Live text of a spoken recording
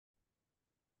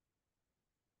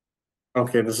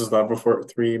Okay, this is level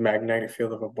 3 magnetic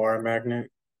field of a bar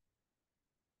magnet.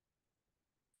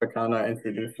 To kind of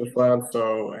introduce this lab,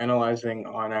 so analyzing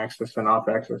on-axis and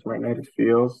off-axis magnetic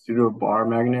fields due to a bar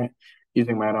magnet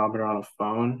using magnetometer on a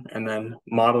phone, and then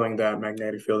modeling that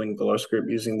magnetic field in glow script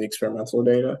using the experimental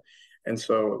data. And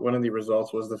so one of the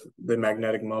results was the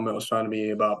magnetic moment was found to be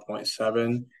about zero point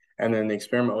 0.7, and then the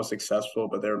experiment was successful,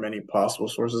 but there were many possible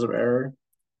sources of error.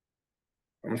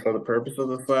 And so the purpose of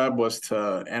this lab was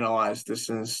to analyze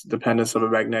distance dependence of a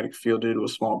magnetic field due to a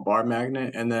small bar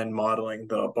magnet, and then modeling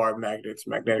the bar magnet's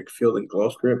magnetic field in glow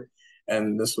script.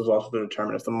 And this was also to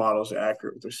determine if the models are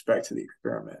accurate with respect to the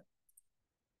experiment.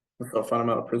 So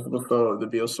fundamental principle. So the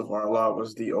Biot-Savart law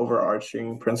was the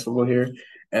overarching principle here,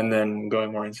 and then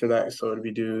going more into that. So it'd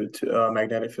be due to a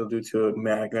magnetic field due to a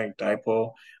magnetic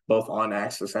dipole, both on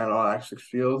axis and off axis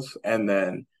fields, and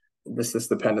then this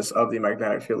dependence of the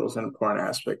magnetic field was an important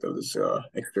aspect of this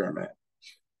experiment.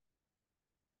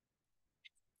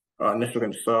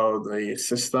 Initially, so the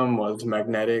system was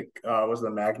magnetic, was the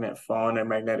magnet phone and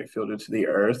magnetic field due to the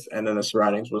Earth, and then the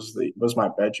surroundings was my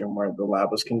bedroom where the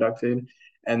lab was conducted,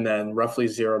 and then roughly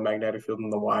zero magnetic field on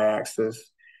the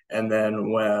y-axis, and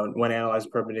then when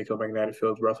analyzed perpendicular magnetic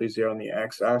field, roughly zero on the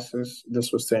x-axis.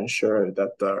 This was to ensure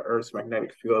that the Earth's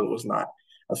magnetic field was not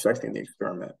affecting the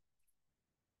experiment.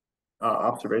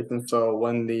 Observation. So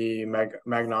when the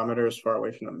magnometer is far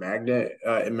away from the magnet,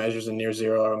 it measures a near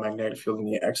zero magnetic field in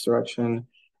the x direction.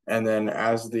 And then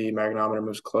as the magnometer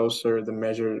moves closer, the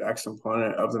measured x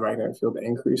component of the magnetic field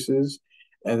increases.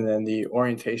 And then the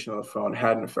orientation of the phone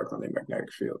had an effect on the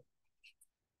magnetic field.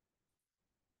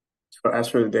 So as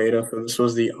for the data, so this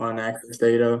was the on-axis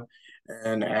data.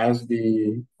 And as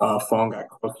the phone got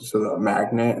closer to the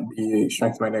magnet, the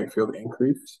strength of magnetic field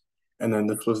increased. And then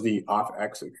this was the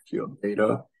off-axis field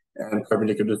data. And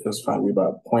perpendicular distance found to be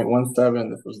about 0.17.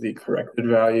 This was the corrected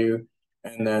value.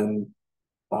 And then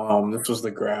this was the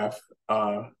graph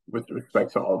with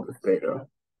respect to all this data.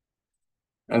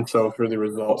 And so for the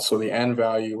results, so the n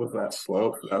value was that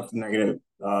slope, so that's negative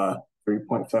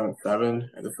 3.77,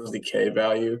 and this was the k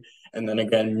value. And then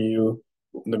again, mu,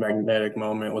 the magnetic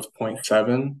moment was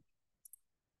 0.7.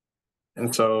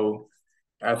 And so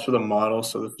as for the model,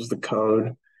 so this was the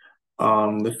code.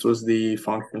 This was the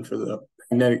function for the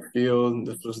magnetic field.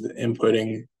 This was the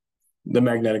inputting the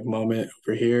magnetic moment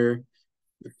over here.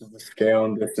 This is the scale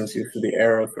and distance used for the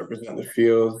arrow to represent the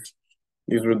fields.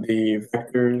 These were the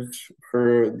vectors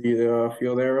for the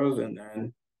field arrows, and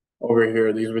then over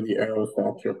here, these were the arrows that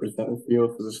actually represent the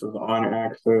field. So this was on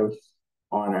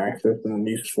axis, and then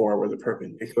these four were the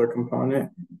perpendicular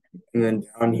component. And then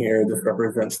down here, this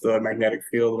represents the magnetic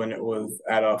field when it was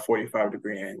at a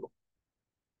 45-degree angle.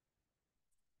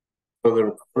 So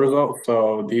the result,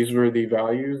 so these were the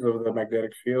values of the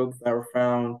magnetic fields that were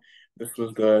found. This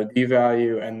was the D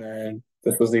value, and then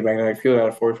this was the magnetic field at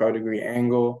a 45-degree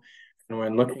angle. And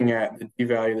when looking at the D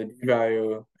value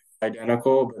is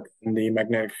identical, but the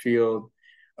magnetic field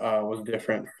was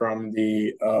different from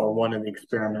the one in the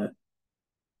experiment.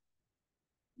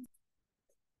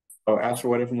 So as for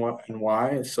what if and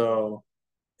why, so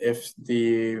if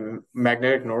the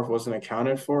magnetic north wasn't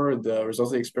accounted for, the results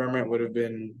of the experiment would have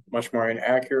been much more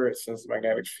inaccurate since the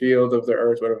magnetic field of the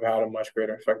Earth would have had a much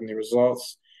greater effect on the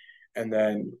results. And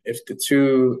then if the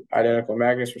two identical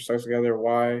magnets were stuck together,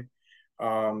 why?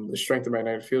 The strength of the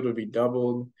magnetic field would be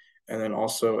doubled. And then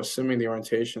also, assuming the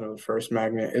orientation of the first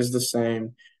magnet is the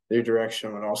same, their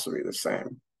direction would also be the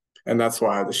same. And that's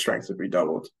why the strength would be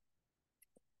doubled.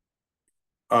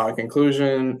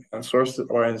 Conclusion and sources of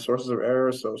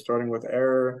error. So starting with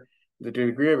error, the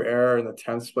degree of error in the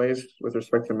tens place with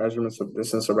respect to measurements of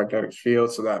distance of magnetic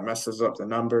field, so that messes up the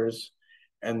numbers.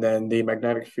 And then the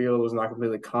magnetic field was not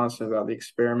completely constant throughout the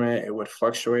experiment; it would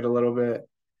fluctuate a little bit.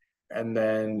 And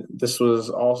then this was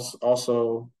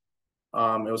also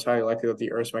it was highly likely that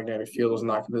the Earth's magnetic field was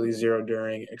not completely zero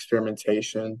during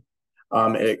experimentation.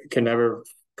 It could never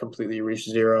completely reach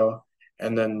zero.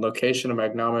 And then location of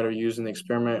magnometer used in the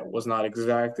experiment was not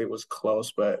exact. It was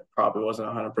close, but probably wasn't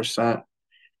 100%.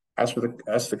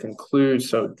 As to conclude,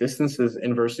 so distance is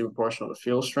inversely proportional to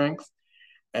field strength.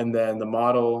 And then the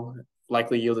model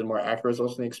likely yielded more accurate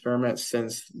results in the experiment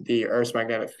since the Earth's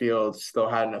magnetic field still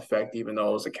had an effect even though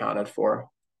it was accounted for.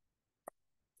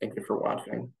 Thank you for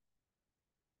watching.